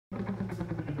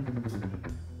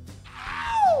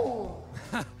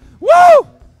Woo!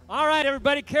 All right,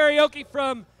 everybody, karaoke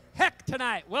from heck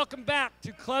tonight. Welcome back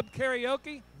to Klub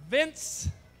Karaoke. Vince,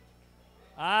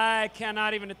 I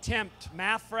cannot even attempt.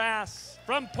 Math Frass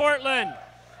from Portland.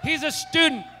 He's a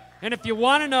student. And if you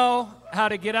want to know how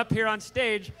to get up here on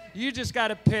stage, you just got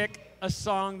to pick a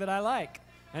song that I like.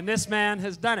 And this man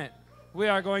has done it. We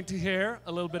are going to hear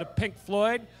a little bit of Pink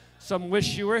Floyd, some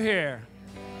Wish You Were Here.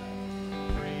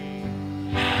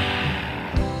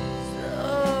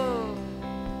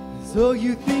 So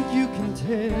you think you can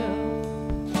tell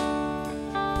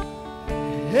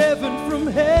heaven from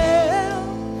hell,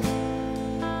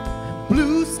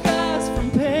 blue skies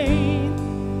from pain?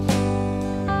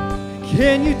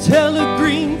 Can you tell a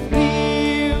green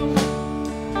field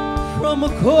from a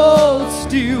cold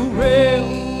steel rail?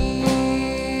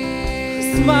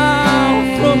 A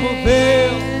smile from a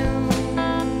veil.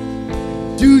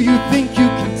 Do you think you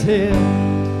can tell?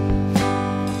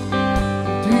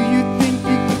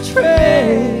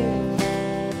 Trade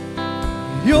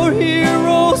your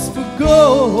heroes for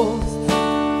ghosts,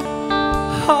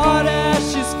 hot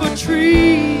ashes for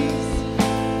trees,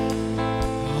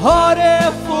 hot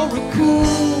air for a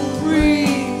cool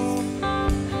breeze,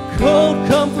 cold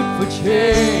comfort for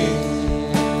change.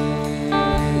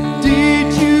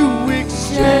 Did you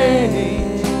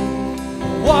exchange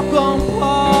walk-on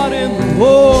part in the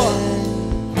war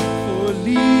for a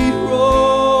lead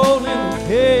role in the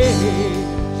cage?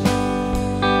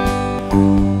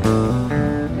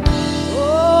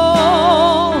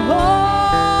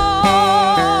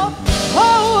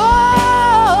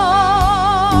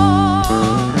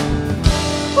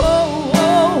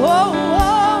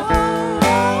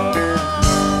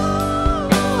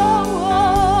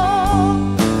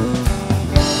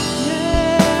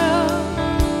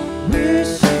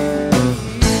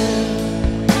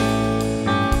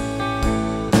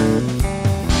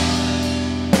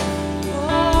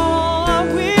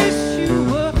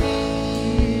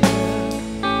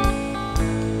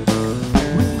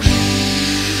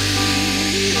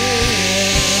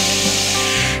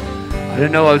 I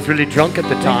didn't know I was really drunk at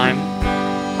the time.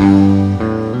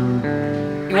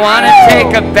 You want to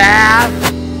take a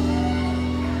bath?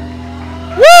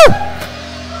 Woo!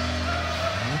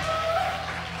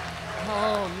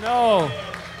 Oh, no.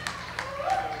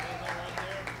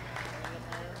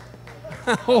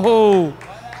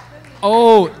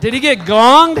 Oh, did he get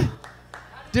gonged?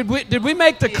 Did we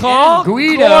make the call?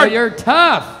 Guido, Gord, you're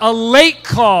tough. A late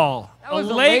call. That was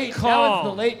a late call. That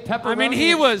was the late pepperoni I mean,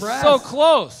 he was express. so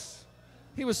close.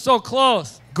 He was so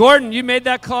close. Gordon, you made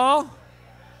that call?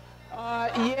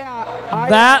 Yeah.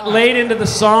 That late into the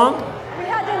song? We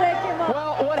had to wake him up.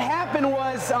 Well, what happened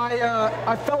was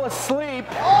I fell asleep.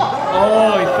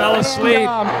 Oh, he fell asleep.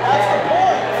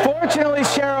 Fortunately,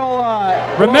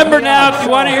 Cheryl. Remember now, if you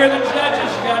want to hear the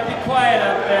judges, you got to be quiet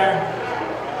out there.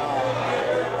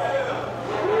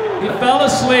 He fell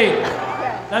asleep.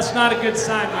 That's not a good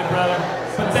sign, my brother.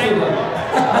 But thank you.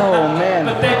 Oh man.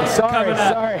 But thank you for coming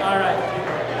up. Sorry. All right.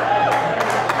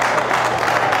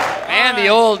 And the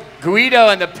old Guido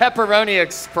and the Pepperoni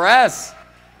Express.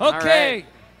 Okay.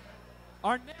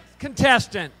 Our next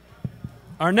contestant.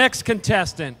 Our next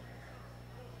contestant.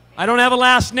 I don't have a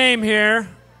last name here,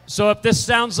 so if this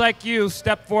sounds like you,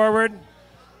 step forward.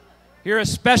 You're a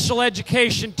special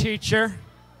education teacher.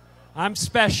 I'm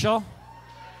special.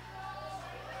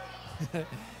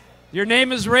 Your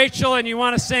name is Rachel, and you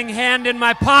want to sing Hand in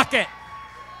My Pocket.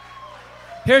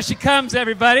 Here she comes,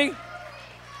 everybody.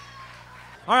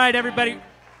 All right, everybody.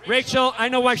 Rachel, I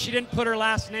know why she didn't put her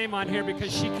last name on here,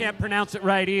 because she can't pronounce it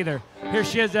right either. Here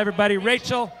she is, everybody.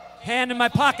 Rachel, Hand in My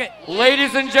Pocket.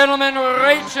 Ladies and gentlemen,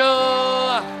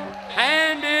 Rachel,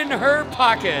 Hand in Her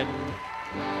Pocket.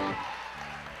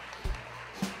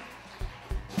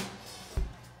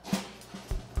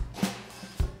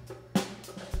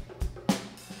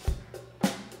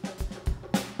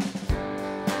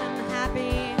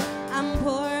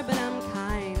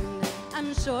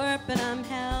 Short, but I'm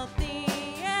healthy,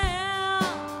 yeah.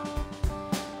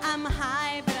 I'm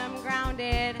high, but I'm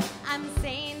grounded. I'm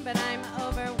sane, but I'm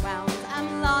overwhelmed.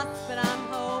 I'm lost, but I'm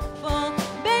hopeful,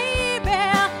 baby.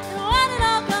 And what it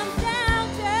all comes down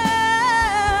to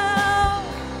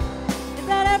is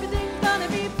that everything's gonna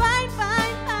be fine,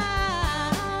 fine,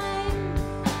 fine.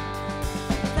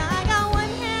 'Cause I got one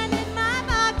hand in my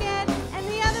pocket and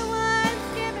the other one's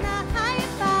giving a high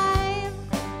five.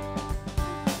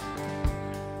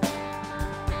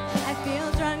 I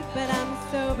feel drunk, but I'm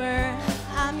sober.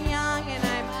 I'm young and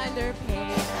I'm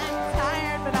underpaid. I'm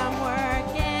tired, but I'm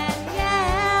working,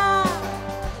 yeah.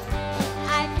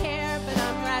 I care, but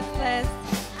I'm restless.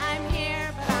 I'm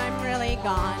here, but I'm really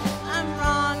gone. I'm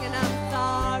wrong and I'm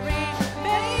sorry,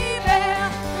 baby.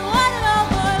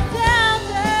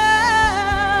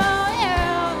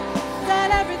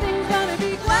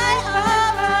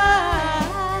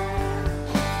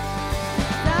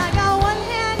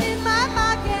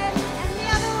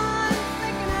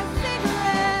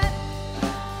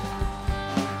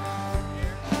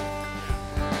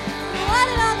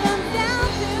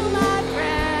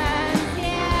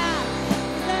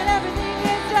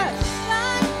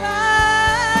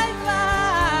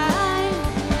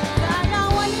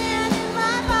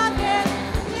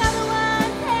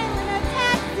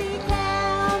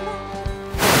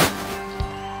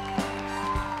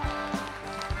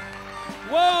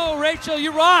 Rachel,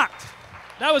 you rocked.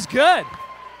 That was good.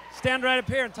 Stand right up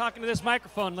here and talk into this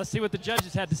microphone. Let's see what the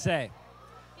judges had to say.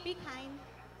 Be kind.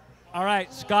 All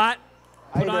right, Scott,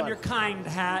 How put you on doing? your kind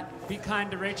hat. Be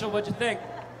kind to Rachel. What'd you think?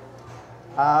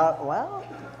 Well,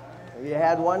 you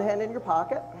had one hand in your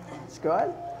pocket. It's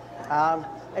good.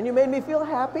 And you made me feel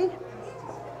happy.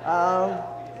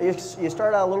 You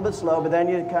started out a little bit slow, but then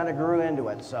you kind of grew into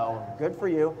it. So good for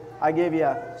you. I gave you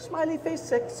a smiley face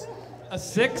 6. A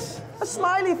 6? A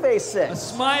smiley face 6. A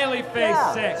smiley face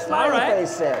Yeah, 6. Smiley All right.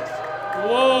 face 6.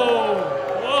 Whoa,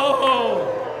 whoa.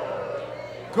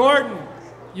 Gordon,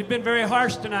 you've been very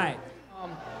harsh tonight.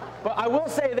 But I will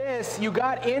say this, you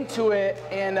got into it,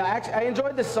 and actually, I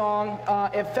enjoyed the song.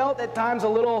 It felt at times a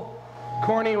little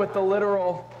corny with the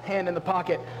literal hand in the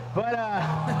pocket. But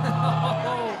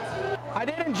I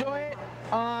did enjoy it.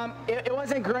 It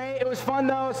wasn't great. It was fun,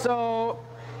 though, so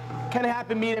kind of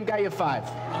happy to meet him. Got you a 5. A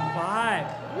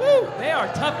 5. Woo, they are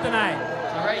tough tonight.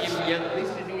 All right, you at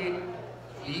least didn't get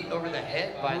beat over the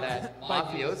head by that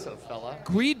mafioso fella.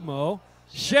 Guidmo.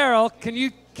 Cheryl, can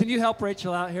you help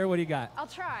Rachel out here? What do you got? I'll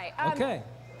try. Okay.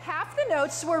 Half the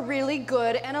notes were really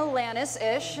good and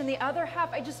Alanis-ish, and the other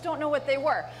half, I just don't know what they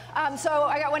were. So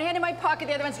I got one hand in my pocket,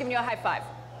 the other one's giving you a high 5.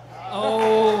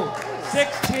 Oh,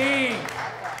 16.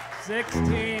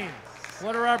 16.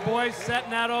 What are our boys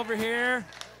setting out over here?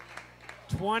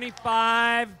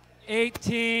 25,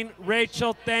 18.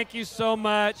 Rachel, thank you so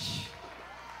much.